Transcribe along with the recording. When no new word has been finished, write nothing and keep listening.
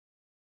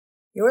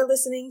You're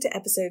listening to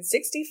episode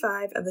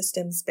 65 of the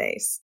STEM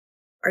Space.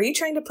 Are you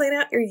trying to plan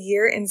out your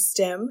year in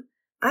STEM?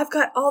 I've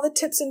got all the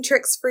tips and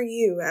tricks for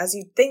you as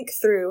you think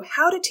through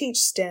how to teach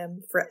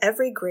STEM for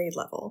every grade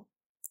level.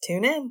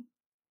 Tune in.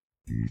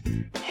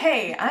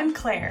 Hey, I'm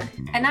Claire.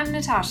 And I'm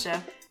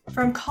Natasha.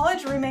 From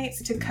college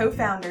roommates to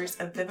co-founders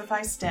of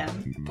Vivify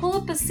STEM, Pull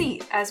up a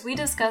seat as we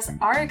discuss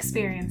our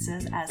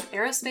experiences as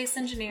aerospace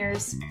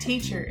engineers,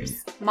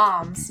 teachers,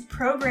 moms,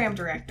 program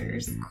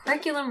directors,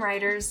 curriculum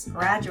writers,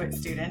 graduate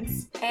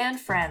students, and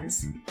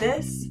friends.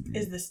 This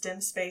is the STEM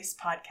Space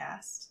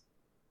Podcast.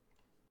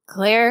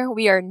 Claire,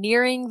 we are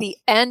nearing the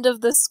end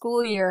of the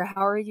school year.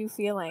 How are you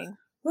feeling?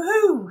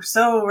 Woohoo!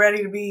 So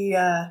ready to be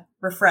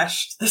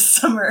refreshed this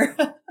summer.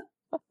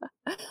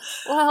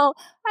 Well,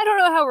 I don't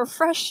know how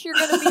refreshed you're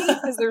going to be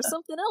because there's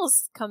something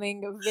else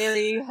coming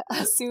very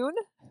soon.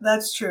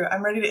 That's true.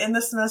 I'm ready to end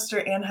the semester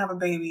and have a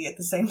baby at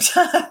the same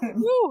time.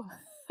 Woo.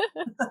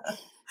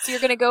 So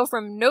you're going to go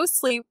from no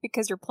sleep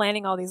because you're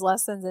planning all these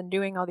lessons and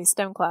doing all these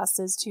STEM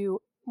classes to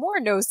more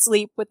no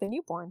sleep with the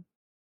newborn.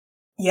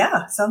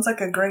 Yeah, sounds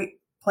like a great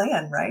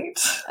plan, right?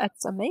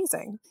 That's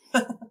amazing.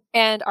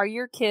 And are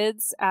your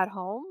kids at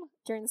home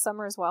during the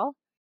summer as well?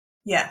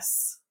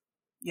 Yes.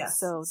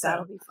 So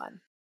that'll be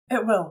fun.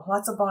 It will.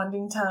 Lots of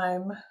bonding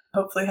time.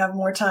 Hopefully have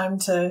more time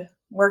to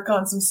work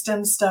on some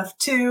STEM stuff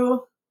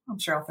too. I'm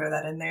sure I'll throw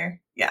that in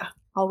there. Yeah.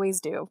 Always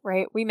do,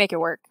 right? We make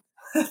it work.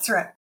 That's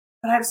right.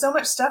 But I have so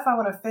much stuff I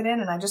want to fit in,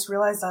 and I just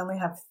realized I only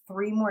have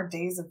 3 more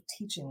days of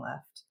teaching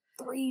left.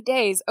 3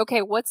 days.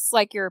 Okay, what's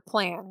like your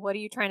plan? What are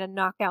you trying to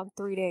knock out in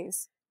 3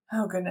 days?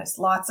 Oh goodness,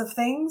 lots of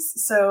things.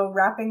 So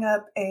wrapping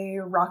up a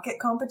rocket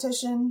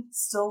competition,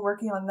 still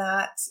working on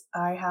that.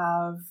 I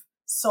have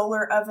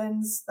solar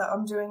ovens that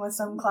I'm doing with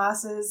some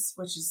classes,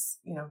 which is,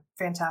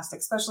 fantastic,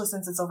 especially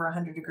since it's over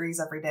 100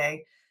 degrees every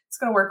day. It's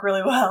going to work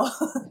really well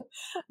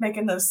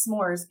making those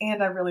s'mores.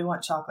 And I really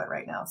want chocolate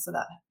right now. So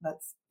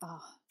that's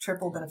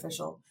triple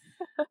beneficial.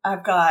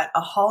 I've got a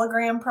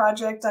hologram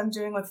project I'm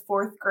doing with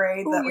 4th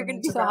grade. Ooh, you're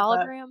going to do the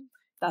hologram?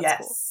 That's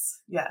cool.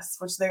 Yes,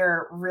 which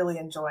they're really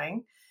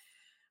enjoying.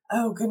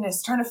 Oh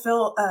goodness, trying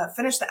to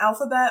finish the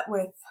alphabet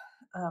with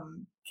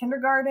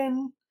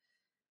kindergarten,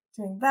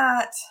 doing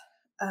that.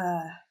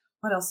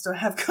 What else do I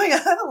have going on?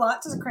 I have a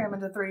lot to cram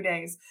into 3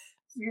 days.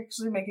 You're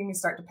actually making me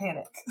start to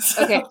panic.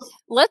 Okay,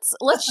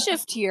 let's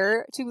shift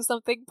here to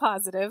something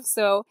positive.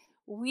 So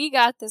we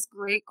got this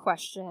great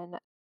question.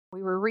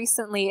 We were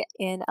recently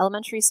in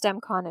Elementary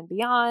STEMCon and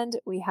Beyond.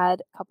 We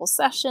had a couple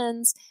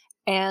sessions,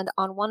 and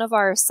on one of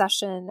our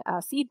session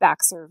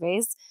feedback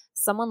surveys,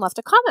 someone left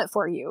a comment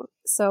for you.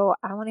 So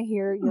I want to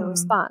hear your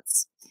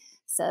response. It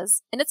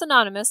says, and it's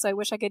anonymous, so I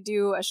wish I could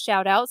do a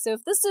shout out. So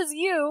if this is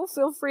you,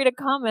 feel free to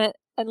comment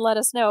and let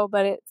us know.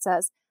 But it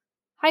says,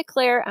 "Hi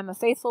Claire, I'm a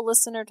faithful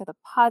listener to the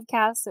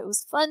podcast. It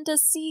was fun to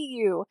see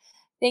you.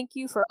 Thank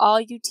you for all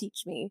you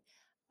teach me.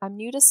 I'm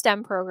new to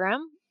STEM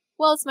program.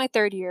 Well, it's my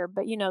 3rd year,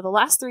 but the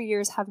last 3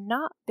 years have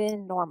not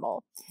been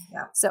normal.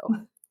 Yeah. So,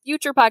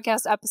 future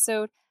podcast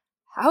episode,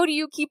 how do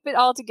you keep it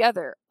all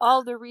together?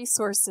 All the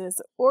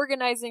resources,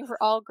 organizing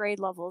for all grade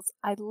levels.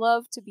 I'd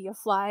love to be a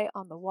fly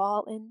on the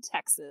wall in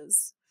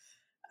Texas."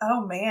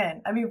 Oh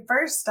man. I mean,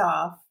 first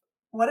off,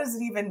 what does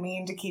it even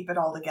mean to keep it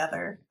all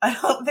together? I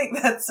don't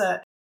think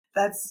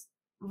that's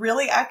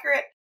really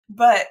accurate,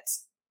 but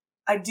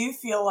I do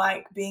feel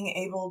like being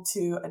able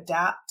to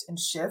adapt and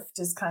shift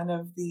is kind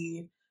of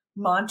the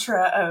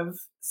mantra of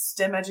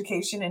STEM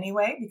education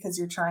anyway, because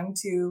you're trying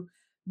to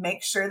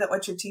make sure that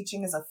what you're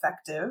teaching is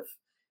effective.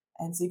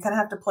 And so you kind of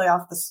have to play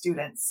off the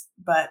students.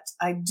 But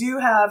I do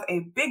have a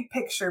big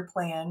picture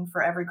plan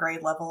for every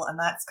grade level, and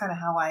that's kind of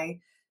how I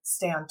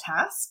stay on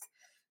task.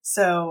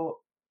 So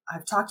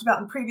I've talked about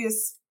in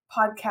previous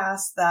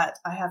podcasts that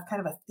I have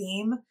kind of a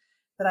theme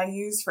that I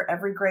use for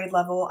every grade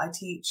level. I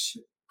teach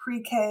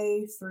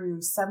pre-K through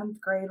 7th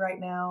grade right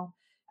now,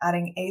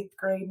 adding 8th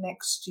grade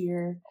next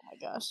year. Oh my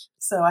gosh.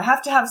 So I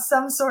have to have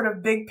some sort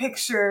of big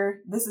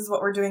picture. This is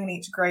what we're doing in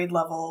each grade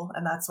level,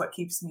 and that's what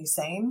keeps me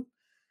sane.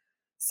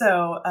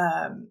 So,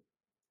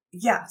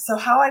 so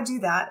how I do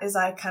that is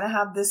I kind of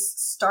have this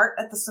start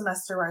at the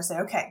semester where I say,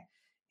 okay,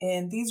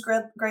 in these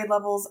grade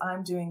levels,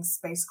 I'm doing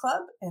Space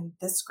Club. In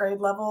this grade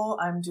level,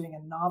 I'm doing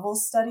a novel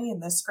study. In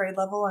this grade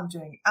level, I'm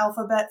doing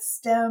alphabet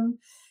STEM.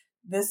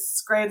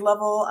 This grade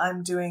level,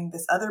 I'm doing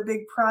this other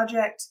big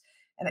project.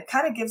 And it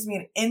kind of gives me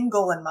an end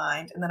goal in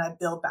mind, and then I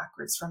build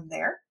backwards from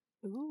there.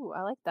 Ooh,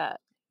 I like that.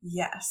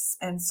 Yes.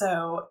 And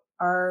so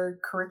our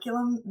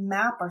curriculum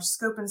map, our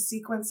scope and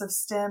sequence of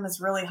STEM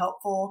is really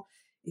helpful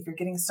if you're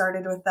getting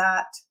started with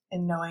that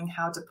and knowing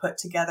how to put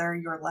together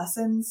your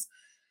lessons.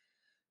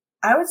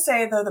 I would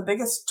say, though, the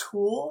biggest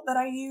tool that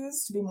I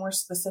use, to be more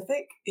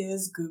specific,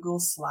 is Google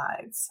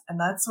Slides. And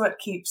that's what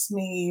keeps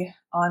me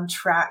on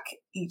track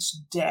each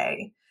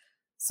day.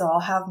 So I'll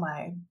have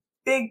my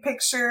big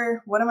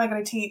picture. What am I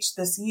going to teach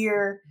this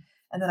year?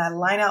 And then I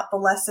line out the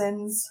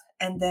lessons,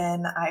 and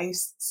then I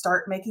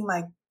start making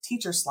my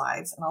teacher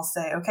slides. And I'll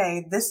say,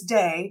 okay, this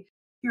day,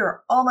 here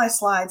are all my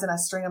slides, and I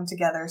string them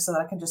together so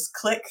that I can just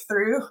click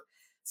through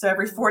So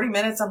every 40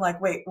 minutes, I'm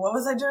like, wait, what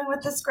was I doing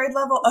with this grade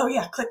level? Oh,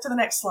 yeah, click to the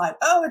next slide.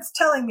 Oh, it's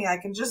telling me I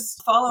can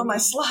just follow my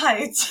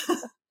slides.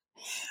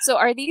 So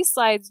are these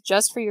slides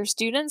just for your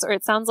students, or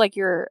it sounds like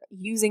you're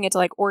using it to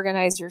like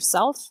organize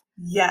yourself?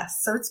 Yes,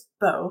 so it's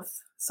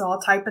both. So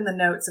I'll type in the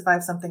notes if I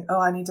have something, oh,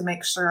 I need to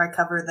make sure I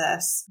cover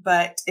this.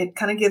 But it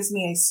kind of gives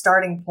me a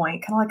starting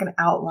point, kind of like an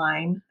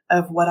outline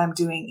of what I'm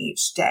doing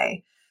each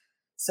day.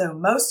 So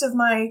most of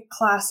my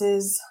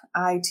classes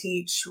I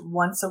teach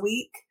once a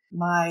week.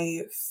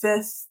 My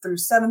 5th through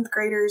 7th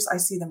graders, I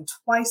see them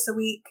twice a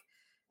week.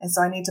 And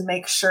so I need to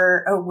make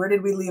sure, oh, where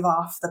did we leave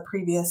off the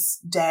previous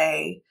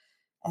day?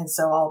 And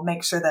so I'll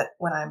make sure that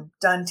when I'm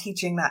done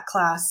teaching that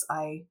class,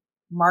 I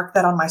mark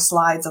that on my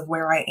slides of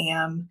where I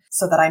am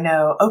so that I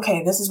know,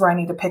 okay, this is where I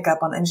need to pick up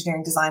on the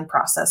engineering design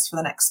process for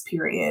the next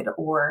period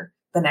or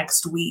the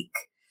next week.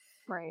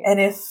 Right. And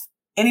if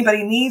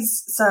anybody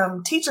needs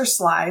some teacher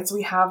slides,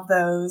 we have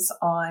those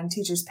on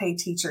Teachers Pay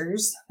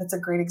Teachers. That's a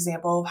great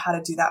example of how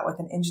to do that with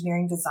an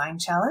engineering design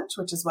challenge,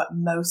 which is what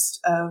most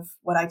of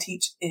what I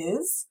teach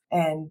is.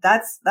 And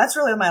that's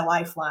really my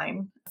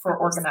lifeline for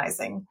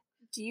organizing.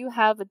 Do you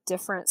have a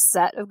different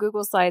set of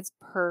Google Slides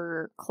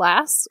per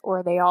class, or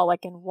are they all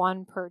like in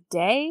one per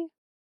day?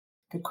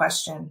 Good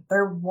question.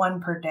 They're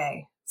one per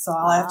day. So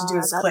all I have to do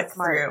is click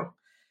through.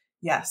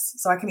 Yes.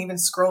 So I can even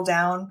scroll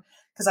down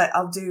because I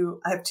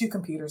have 2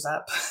 computers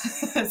up.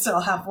 So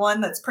I'll have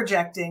one that's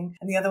projecting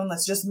and the other one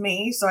that's just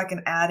me. So I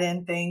can add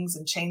in things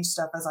and change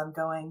stuff as I'm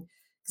going.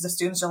 Because the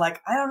students are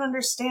like, I don't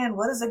understand.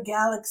 What is a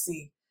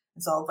galaxy?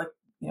 And so I'll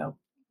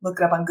look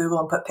it up on Google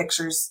and put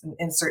pictures and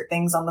insert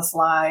things on the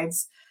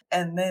slides.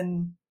 And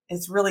then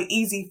it's really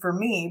easy for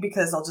me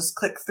because I'll just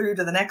click through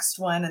to the next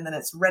one and then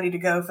it's ready to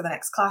go for the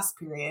next class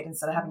period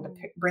instead of having to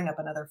bring up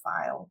another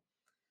file.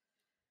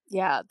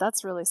 Yeah,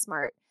 that's really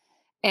smart.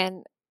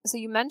 And so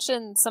you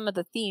mentioned some of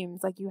the themes,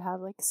 like you have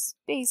like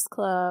Space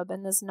Club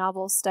and this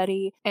novel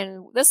study.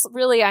 And this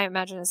really, I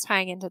imagine, is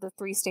tying into the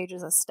 3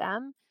 stages of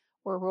STEM,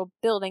 where we're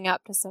building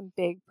up to some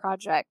big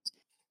project.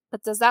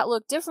 But does that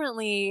look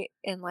differently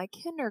in like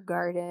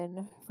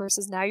kindergarten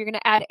versus now you're going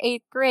to add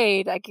 8th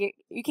grade? Like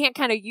you can't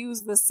kind of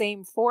use the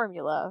same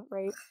formula,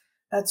 right?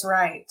 That's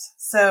right.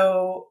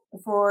 So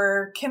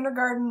for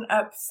kindergarten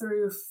up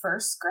through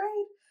 1st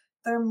grade,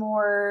 they're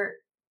more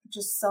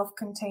just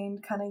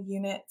self-contained kind of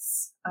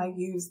units. I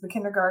use the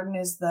kindergarten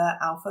is the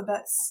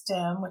alphabet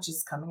STEM, which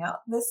is coming out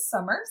this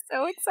summer.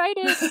 So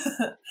excited.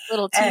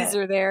 Little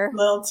teaser there.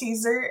 Little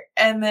teaser.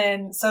 And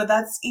then, so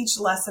that's each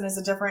lesson is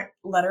a different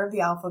letter of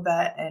the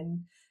alphabet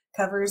and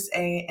covers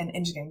an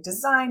engineering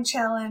design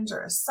challenge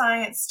or a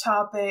science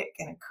topic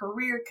and a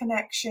career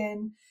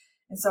connection.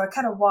 And so I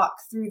kind of walk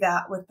through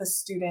that with the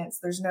students.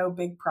 There's no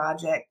big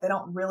project. They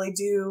don't really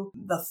do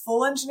the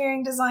full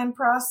engineering design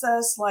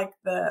process like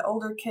the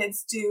older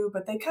kids do,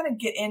 but they kind of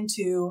get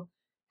into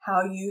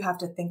how you have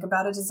to think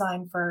about a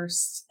design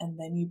first and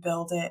then you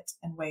build it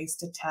and ways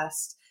to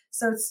test.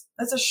 So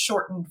it's a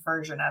shortened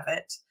version of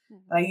it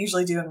that I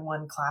usually do in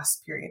one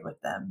class period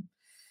with them.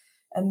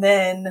 And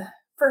then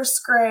 1st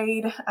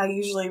grade, I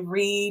usually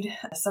read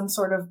some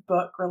sort of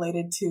book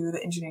related to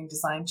the engineering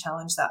design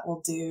challenge that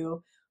we'll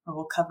do, or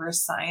we'll cover a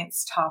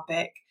science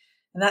topic.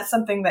 And that's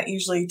something that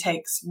usually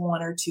takes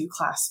 1 or 2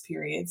 class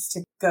periods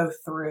to go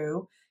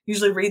through.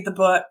 Usually read the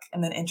book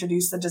and then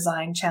introduce the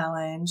design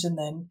challenge and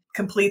then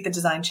complete the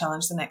design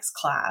challenge the next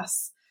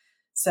class.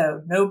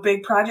 So no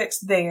big projects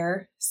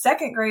there.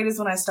 2nd grade is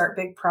when I start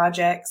big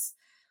projects.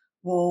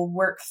 We'll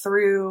work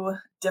through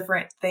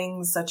different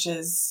things such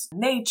as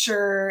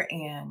nature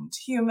and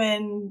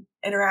human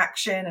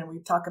interaction. And we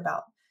talk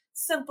about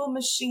simple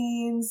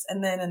machines.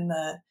 And then in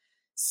the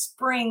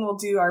spring, we'll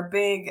do our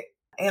big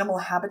animal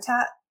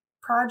habitat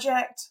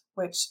project,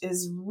 which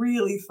is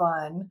really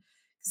fun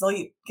because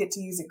they'll get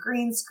to use a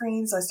green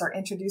screen. So I start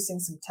introducing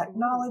some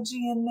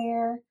technology in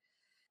there.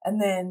 And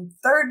then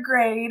 3rd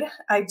grade,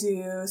 I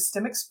do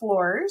STEM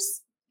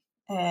Explorers.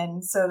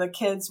 And so the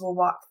kids will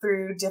walk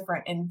through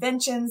different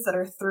inventions that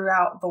are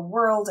throughout the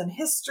world and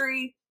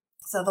history.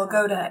 So they'll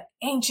go to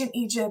ancient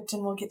Egypt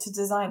and we'll get to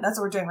design. That's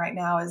what we're doing right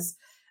now is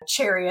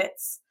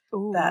chariots.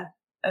 Ooh. That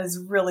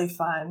is really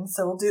fun.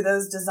 So we'll do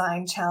those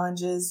design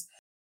challenges.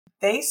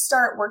 They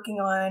start working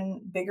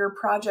on bigger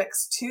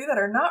projects too that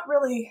are not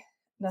really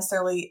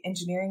necessarily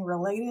engineering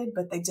related,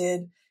 but they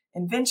did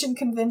Invention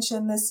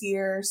Convention this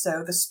year.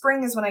 So the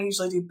spring is when I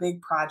usually do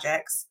big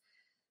projects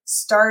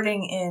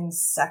starting in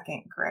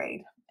 2nd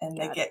grade. And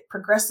they get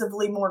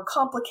progressively more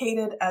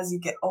complicated as you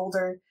get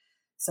older.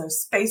 So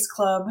Space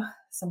Club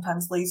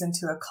sometimes leads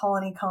into a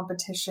colony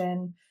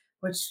competition,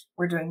 which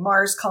we're doing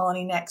Mars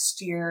Colony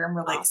next year. I'm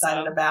really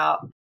excited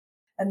about.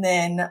 And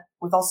then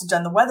we've also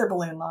done the weather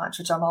balloon launch,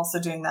 which I'm also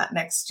doing that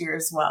next year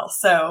as well.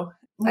 So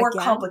more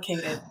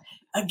complicated.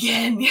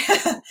 Again,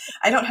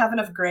 I don't have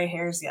enough gray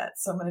hairs yet,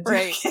 so I'm going to do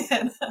it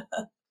again.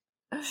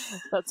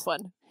 That's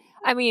fun.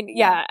 I mean,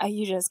 yeah,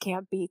 you just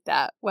can't beat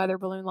that weather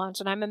balloon launch.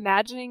 And I'm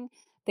imagining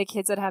the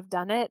kids that have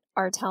done it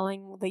are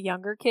telling the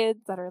younger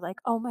kids that are like,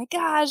 oh my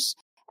gosh.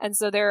 And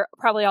so they're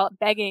probably all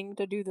begging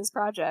to do this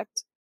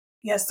project.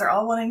 Yes, they're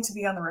all wanting to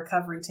be on the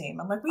recovery team.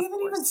 I'm like, we Of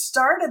haven't even course.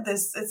 started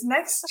this. It's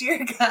next year,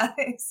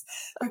 guys.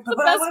 Like, The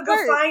but I best want to go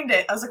part. find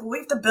it. I was like, well, we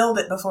have to build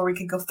it before we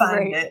can go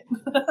find Right. it.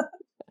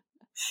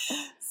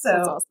 That's So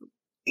awesome.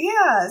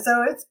 yeah,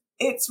 so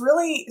it's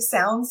really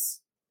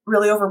sounds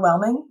really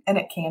overwhelming, and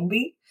it can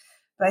be.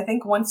 But I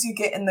think once you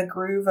get in the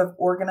groove of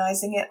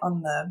organizing it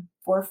on the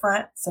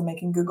forefront, so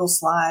making Google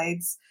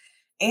Slides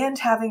and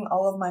having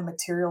all of my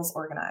materials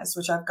organized,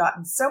 which I've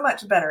gotten so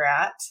much better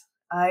at.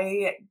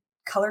 I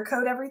color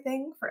code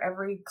everything for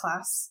every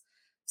class.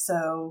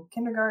 So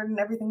kindergarten,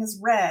 everything is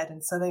red.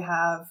 And so they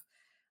have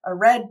a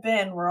red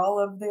bin where all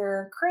of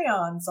their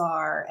crayons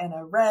are and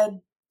a red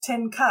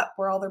tin cup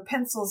where all their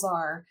pencils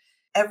are.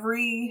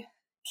 Every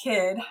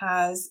kid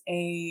has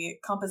a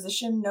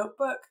composition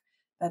notebook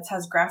that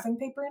has graphing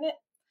paper in it.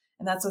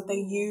 And that's what they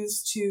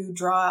use to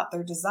draw out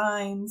their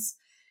designs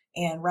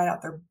and write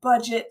out their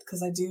budget.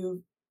 Because I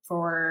do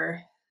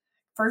for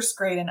first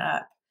grade and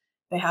up,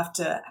 they have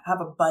to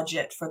have a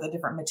budget for the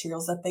different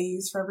materials that they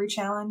use for every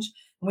challenge.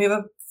 And we have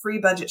a free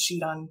budget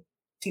sheet on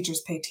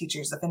Teachers Pay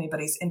Teachers if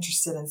anybody's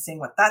interested in seeing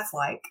what that's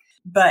like.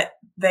 But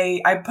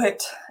I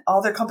put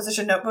all their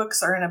composition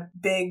notebooks are in a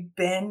big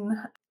bin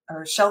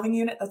or shelving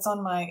unit that's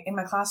in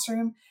my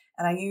classroom.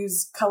 And I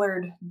use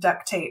colored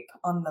duct tape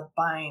on the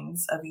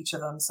binds of each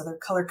of them. So they're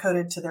color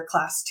coded to their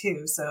class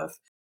too. So if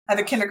I have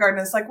a kindergarten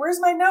that's like,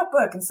 where's my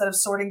notebook? Instead of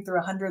sorting through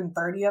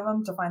 130 of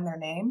them to find their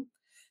name,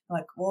 I'm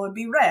like, well, it'd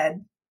be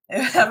red. It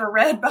would have a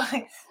red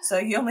bind. So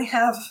you only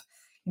have,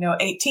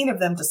 18 of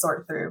them to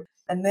sort through.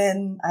 And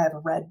then I have a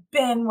red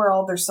bin where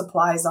all their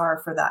supplies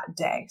are for that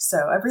day.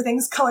 So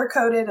everything's color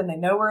coded and they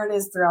know where it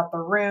is throughout the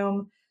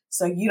room.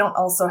 So you don't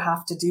also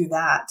have to do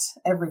that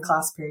every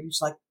class period. You're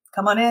just like,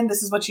 come on in.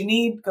 This is what you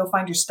need. Go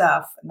find your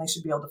stuff. And they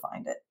should be able to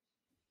find it.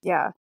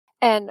 Yeah.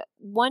 And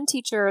one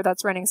teacher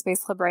that's running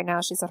Space Club right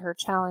now, she said her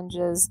challenge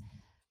is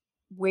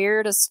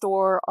where to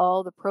store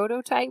all the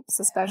prototypes,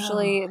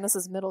 especially, Oh, and this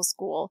is middle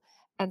school.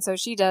 And so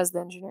she does the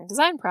engineering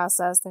design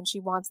process, and she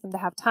wants them to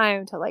have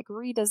time to like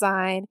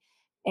redesign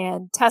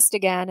and test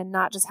again and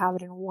not just have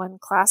it in one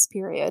class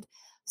period.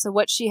 So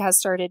what she has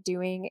started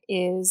doing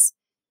is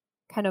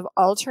kind of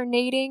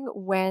alternating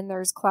when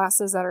there's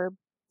classes that are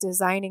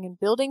designing and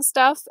building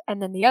stuff,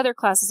 and then the other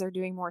classes are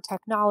doing more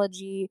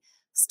technology,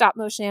 stop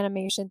motion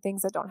animation,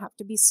 things that don't have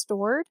to be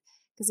stored.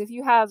 Because if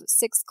you have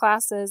 6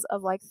 classes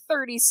of like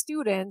 30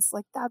 students,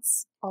 like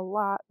that's a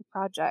lot of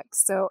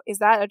projects. So is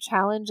that a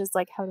challenge? Is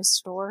like how to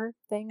store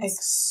things?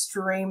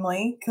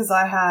 extremely, because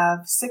I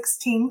have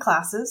 16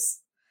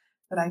 classes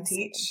that I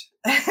Insane. teach.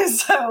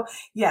 So,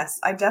 yes,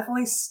 I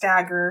definitely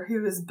stagger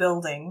who is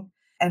building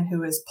and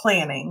who is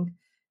planning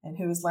and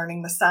who is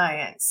learning the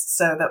science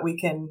so that we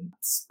can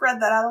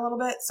spread that out a little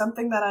bit.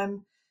 Something that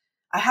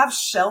I have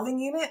shelving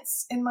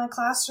units in my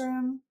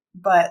classroom,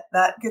 but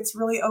that gets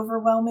really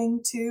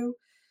overwhelming too.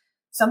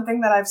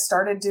 Something that I've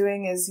started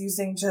doing is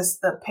using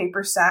just the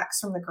paper sacks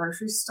from the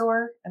grocery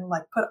store and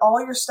like put all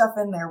your stuff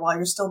in there while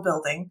you're still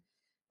building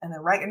and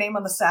then write your name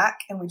on the sack,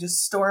 and we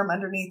just store them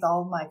underneath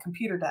all of my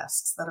computer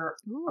desks that are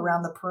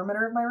around Ooh. the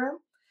perimeter of my room.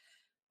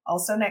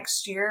 Also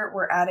next year,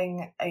 we're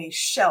adding a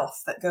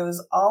shelf that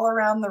goes all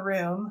around the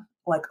room,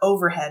 like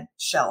overhead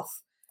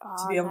shelf, to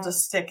Oh, be able to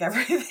nice. stick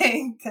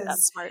everything That's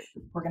because smart.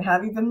 we're going to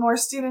have even more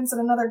students in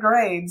another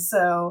grade.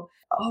 So,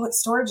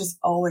 storage is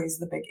always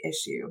the big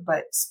issue,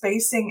 but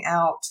spacing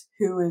out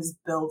who is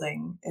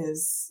building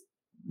is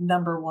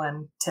number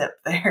one tip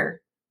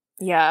there.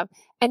 Yeah.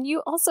 And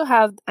you also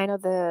have, I know,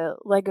 the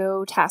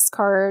Lego task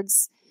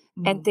cards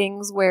and Mhm.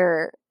 things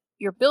where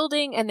you're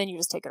building and then you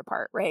just take it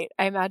apart, right?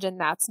 I imagine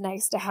that's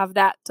nice to have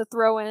that to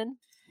throw in.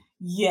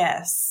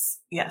 Yes.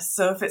 Yes.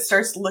 So if it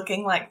starts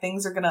looking like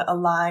things are going to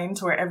align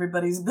to where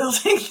everybody's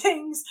building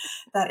things,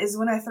 that is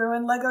when I throw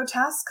in Lego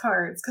task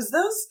cards because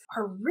those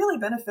are really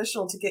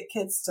beneficial to get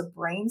kids to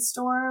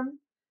brainstorm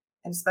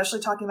and especially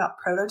talking about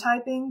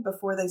prototyping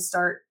before they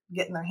start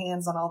getting their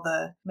hands on all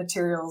the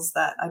materials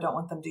that I don't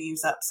want them to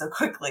use up so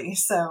quickly.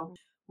 So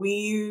we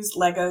use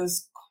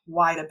Legos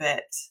quite a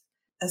bit,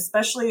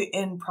 especially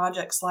in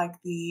projects like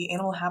the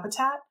animal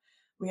habitat.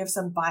 We have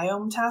some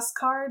biome task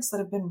cards that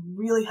have been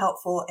really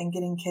helpful in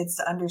getting kids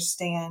to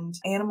understand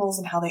animals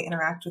and how they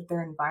interact with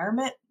their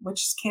environment,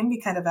 which can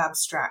be kind of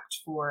abstract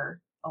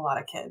for a lot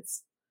of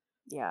kids.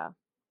 Yeah.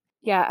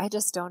 Yeah, I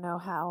just don't know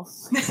how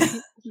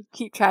you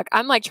keep track.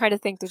 I'm like trying to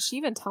think, did she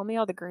even tell me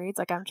all the grades?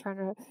 Like I'm trying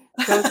to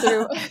go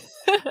through.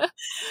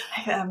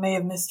 I may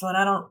have missed one.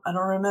 I don't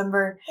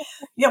remember.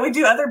 Yeah, we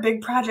do other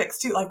big projects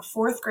too. Like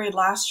fourth grade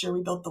last year,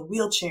 we built the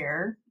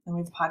wheelchair, and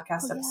we have a Oh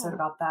podcast episode yeah.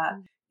 about that.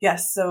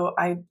 Yes, so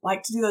I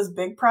like to do those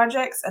big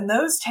projects, and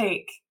those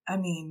take,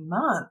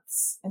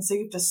 months. And so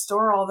you have to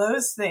store all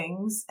those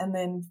things, and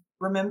then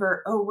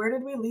remember, oh, where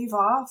did we leave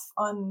off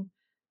on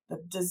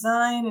the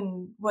design,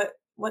 and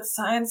what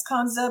science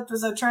concept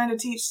was I trying to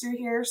teach through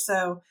here?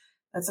 So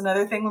that's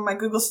another thing when my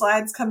Google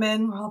Slides come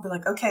in, where I'll be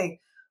like,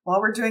 okay,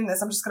 while we're doing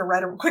this, I'm just going to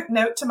write a quick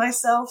note to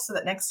myself so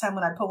that next time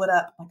when I pull it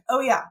up, I'm like, oh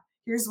yeah,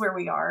 here's where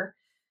we are.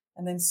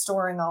 And then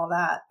storing all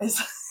that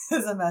is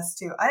is a mess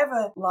too. I have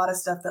a lot of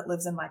stuff that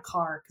lives in my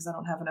car because I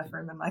don't have enough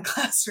room in my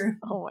classroom.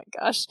 Oh my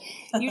gosh.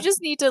 You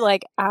just need to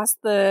like ask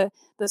the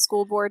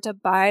school board to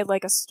buy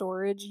like a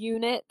storage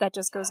unit that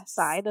just goes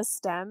by Yes. the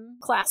STEM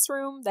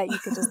classroom that you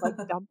could just like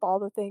dump all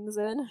the things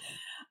in.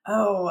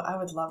 Oh, I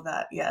would love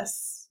that.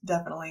 Yes,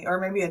 definitely. Or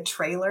maybe a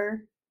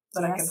trailer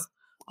that I can Yes.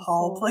 A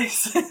haul whole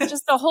places.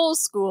 just a whole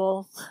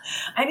school.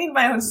 I need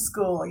my own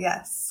school.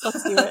 Yes.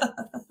 Let's do it.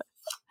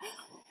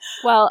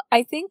 Well,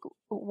 I think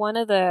one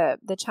of the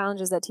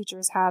challenges that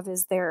teachers have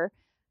is their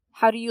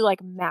how do you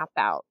like map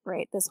out,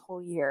 right, this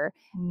whole year?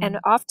 And Mm,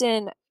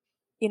 often,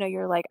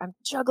 you're like, I'm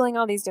juggling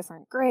all these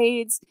different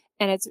grades,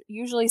 and it's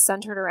usually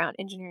centered around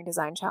engineering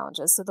design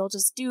challenges. So they'll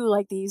just do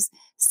like these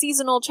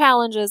seasonal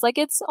challenges, like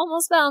it's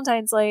almost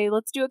Valentine's Day,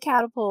 let's do a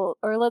catapult,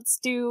 or let's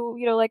do,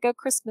 like a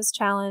Christmas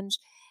challenge.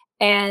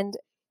 And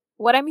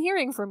what I'm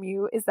hearing from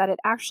you is that it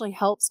actually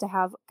helps to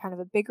have kind of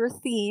a bigger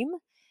theme,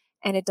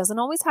 and it doesn't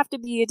always have to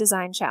be a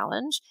design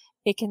challenge.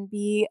 It can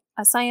be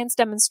a science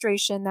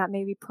demonstration that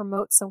maybe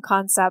promotes some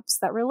concepts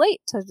that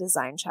relate to the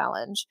design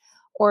challenge,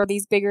 or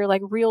these bigger,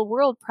 like real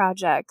world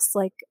projects,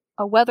 like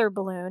a weather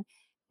balloon.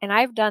 And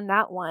I've done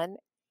that one.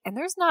 And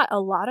there's not a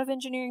lot of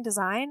engineering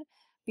design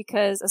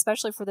because,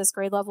 especially for this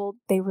grade level,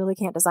 they really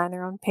can't design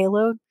their own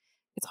payload.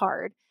 It's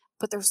hard.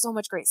 But there's so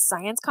much great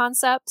science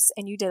concepts,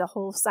 and you did a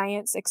whole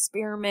science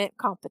experiment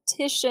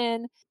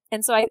competition.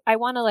 And so I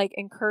want to like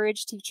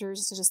encourage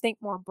teachers to just think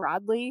more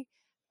broadly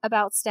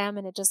about STEM,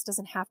 and it just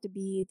doesn't have to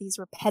be these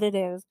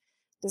repetitive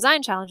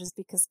design challenges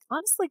because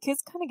honestly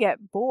kids kind of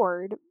get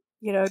bored,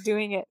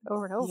 doing it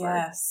over and over.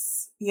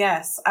 yes.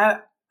 Yes.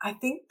 I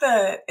think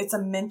that it's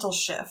a mental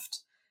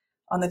shift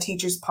on the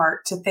teacher's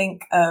part to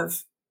think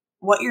of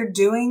what you're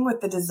doing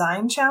with the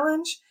design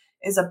challenge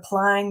is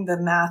applying the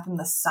math and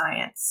the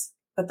science.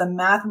 But the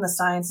math and the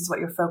science is what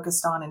you're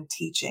focused on in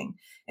teaching.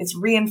 It's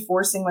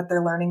reinforcing what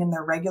they're learning in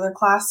their regular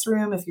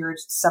classroom if you're a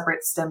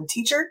separate STEM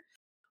teacher,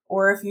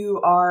 or if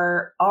you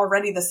are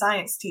already the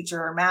science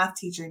teacher or math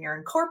teacher and you're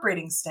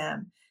incorporating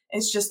STEM,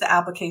 it's just the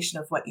application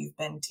of what you've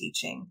been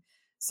teaching.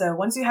 So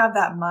once you have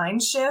that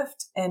mind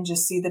shift and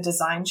just see the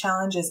design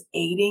challenge as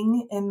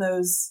aiding in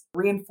those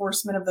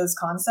reinforcement of those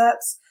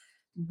concepts,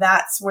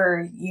 that's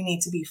where you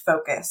need to be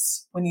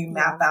focused when you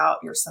map Yeah. out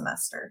your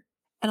semester.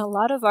 And a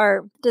lot of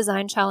our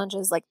design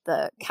challenges, like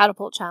the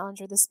catapult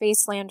challenge or the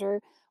space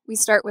lander, we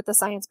start with the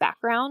science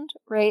background,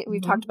 right?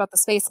 We've Mm-hmm. talked about the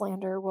space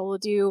lander where we'll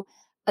do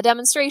a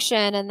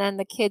demonstration and then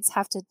the kids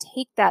have to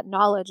take that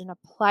knowledge and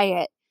apply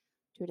it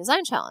to a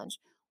design challenge.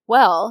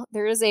 Well,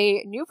 there is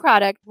a new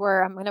product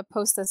where I'm going to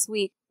post this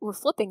week. We're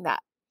flipping that.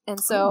 And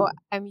so Ooh.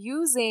 I'm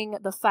using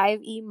the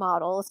 5E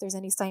model, if there's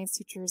any science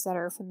teachers that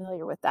are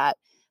familiar with that.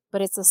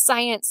 But it's a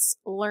science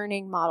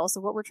learning model. So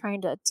what we're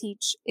trying to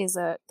teach is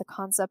the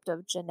concept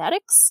of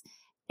genetics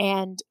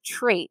and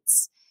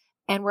traits.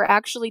 And we're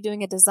actually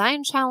doing a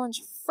design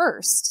challenge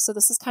first. So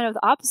this is kind of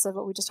the opposite of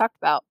what we just talked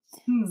about.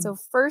 Hmm. So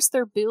first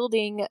they're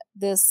building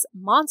this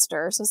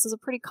monster. So this is a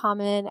pretty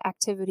common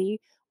activity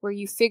where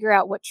you figure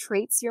out what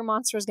traits your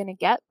monster is going to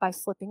get by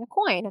flipping a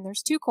coin. And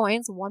there's two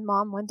coins, one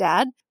mom, one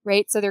dad,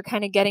 right? So they're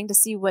kind of getting to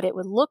see what it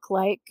would look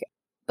like.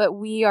 But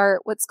we are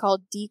what's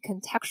called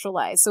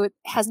decontextualized. So it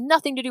has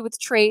nothing to do with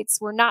traits.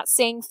 We're not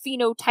saying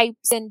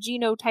phenotypes and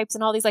genotypes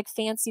and all these like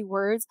fancy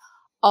words.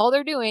 All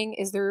they're doing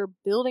is they're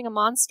building a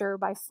monster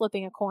by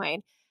flipping a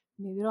coin.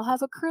 Maybe it'll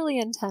have a curly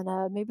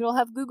antenna. Maybe it'll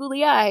have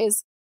googly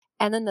eyes.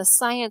 And then the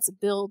science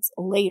builds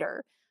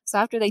later. So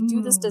after they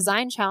do this Hmm.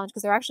 design challenge,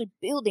 because they're actually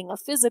building a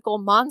physical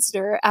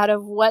monster out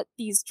of what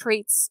these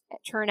traits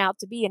turn out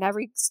to be, and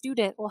every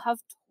student will have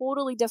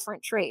totally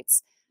different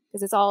traits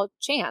because it's all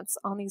chance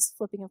on these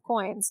flipping of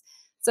coins.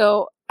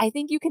 So I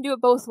think you can do it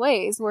both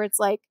ways, where it's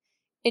like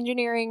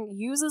engineering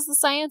uses the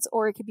science,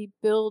 or it could be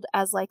billed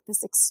as like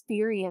this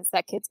experience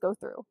that kids go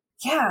through.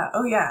 Yeah.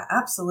 Oh, yeah.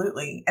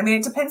 Absolutely. I mean,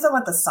 it depends on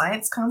what the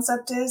science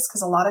concept is,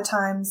 because a lot of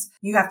times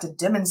you have to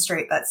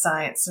demonstrate that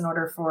science in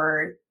order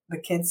for the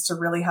kids to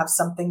really have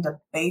something to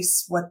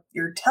base what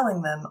you're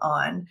telling them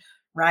on.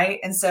 Right.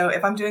 And so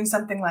if I'm doing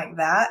something like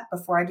that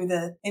before I do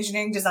the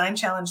engineering design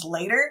challenge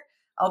later,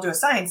 I'll do a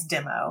science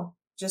demo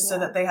just so Yeah.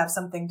 that they have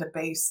something to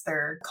base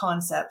their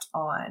concept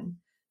on.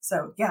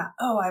 So, yeah.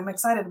 Oh, I'm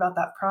excited about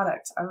that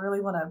product. I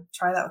really want to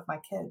try that with my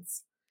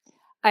kids.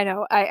 I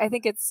know. I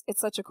think it's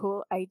such a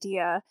cool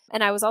idea.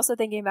 And I was also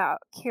thinking about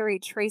Carrie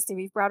Tracy.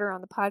 We've brought her on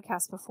the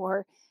podcast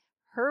before.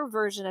 Her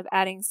version of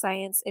adding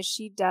science is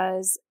she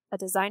does a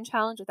design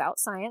challenge without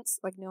science,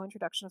 like no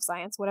introduction of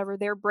science, whatever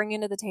they're bringing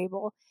to the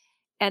table.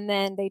 And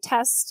then they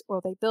test,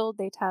 or they build,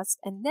 they test,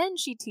 and then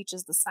she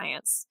teaches the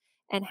science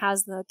and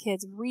has the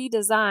kids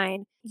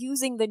redesign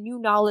using the new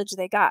knowledge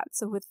they got.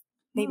 So with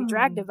maybe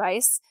drag Hmm.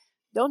 device,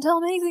 don't tell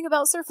them anything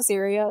about surface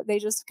area. They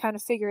just kind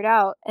of figure it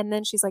out. And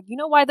then she's like, you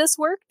know why this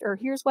worked? Or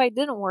here's why it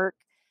didn't work.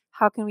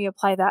 How can we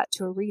apply that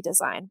to a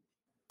redesign?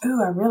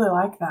 Ooh, I really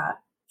like that.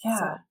 So,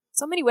 Yeah.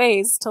 so many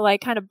ways to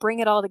like kind of bring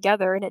it all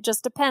together. And it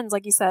just depends,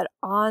 like you said,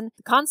 on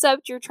the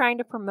concept you're trying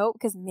to promote,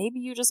 because maybe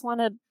you just want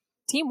to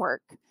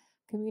teamwork.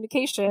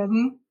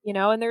 communication, Mm-hmm.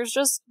 and there's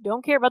just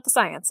don't care about the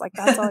science. Like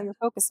that's all you're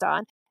focused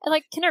on. And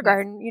like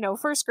kindergarten,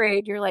 first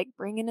grade, you're like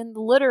bringing in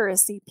the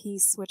literacy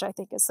piece, which I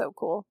think is so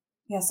cool.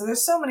 Yeah, so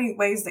there's so many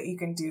ways that you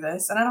can do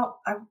this. And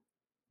I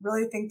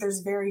really think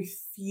there's very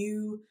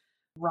few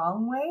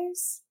wrong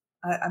ways.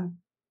 I'm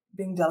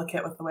being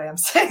delicate with the way I'm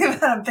saying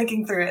that. I'm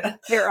thinking through it.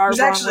 There are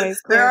wrong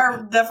ways, Claire. There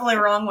are definitely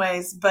wrong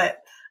ways, but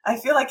I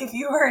feel like if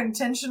you are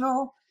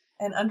intentional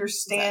and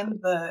understand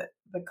the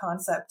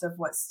concept of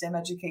what STEM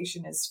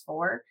education is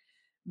for,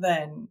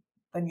 then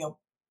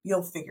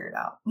you'll figure it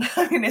out.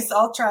 I mean, it's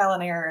all trial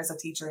and error as a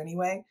teacher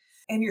anyway.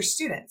 And your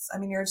students are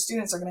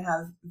going to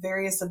have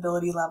various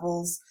ability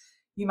levels.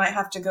 You might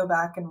have to go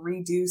back and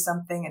redo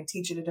something and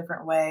teach it a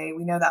different way.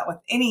 We know that with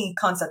any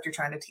concept you're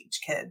trying to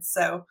teach kids.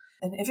 So,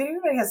 and if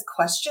anybody has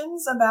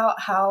questions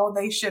about how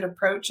they should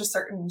approach a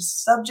certain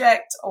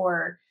subject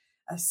or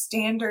a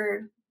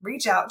standard,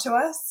 reach out to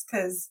us,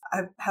 because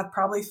I have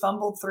probably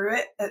fumbled through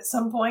it at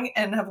some point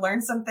and have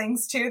learned some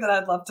things too that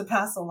I'd love to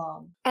pass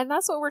along. And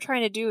that's what we're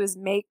trying to do, is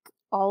make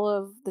all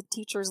of the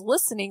teachers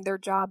listening their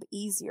job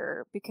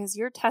easier, because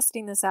you're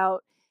testing this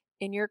out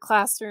in your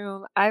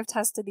classroom. I've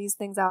tested these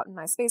things out in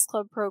my Space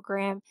Club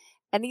program,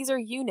 and these are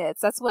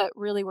units. That's what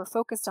really we're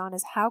focused on,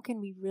 is how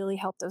can we really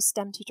help those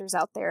STEM teachers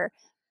out there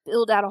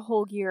build out a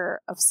whole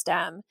year of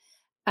STEM.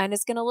 And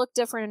it's going to look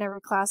different in every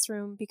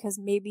classroom, because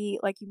maybe,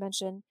 like you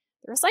mentioned,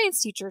 they're a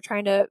science teacher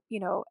trying to,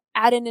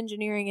 add in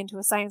engineering into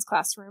a science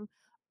classroom.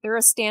 They're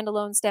a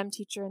standalone STEM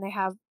teacher and they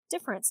have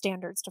different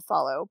standards to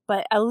follow.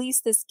 But at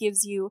least this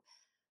gives you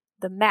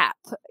the map,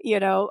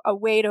 a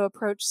way to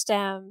approach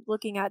STEM,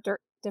 looking at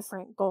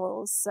different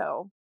goals.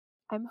 So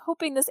I'm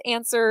hoping this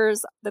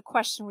answers the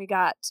question we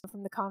got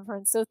from the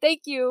conference. So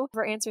thank you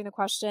for answering the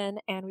question,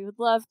 and we would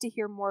love to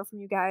hear more from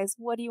you guys.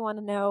 What do you want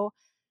to know?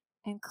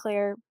 And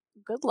Claire,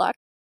 good luck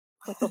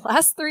with the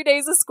last 3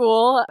 days of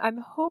school. I'm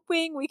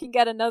hoping we can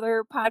get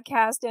another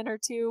podcast in or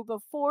two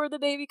before the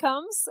baby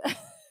comes.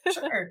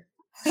 Sure.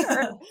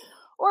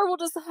 Or we'll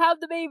just have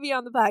the baby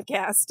on the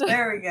podcast.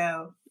 There we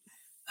go.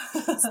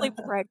 Sleep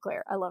deprived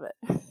Claire. I love it.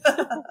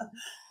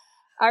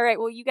 All right.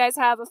 Well, you guys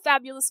have a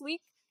fabulous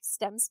week.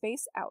 STEM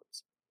Space out.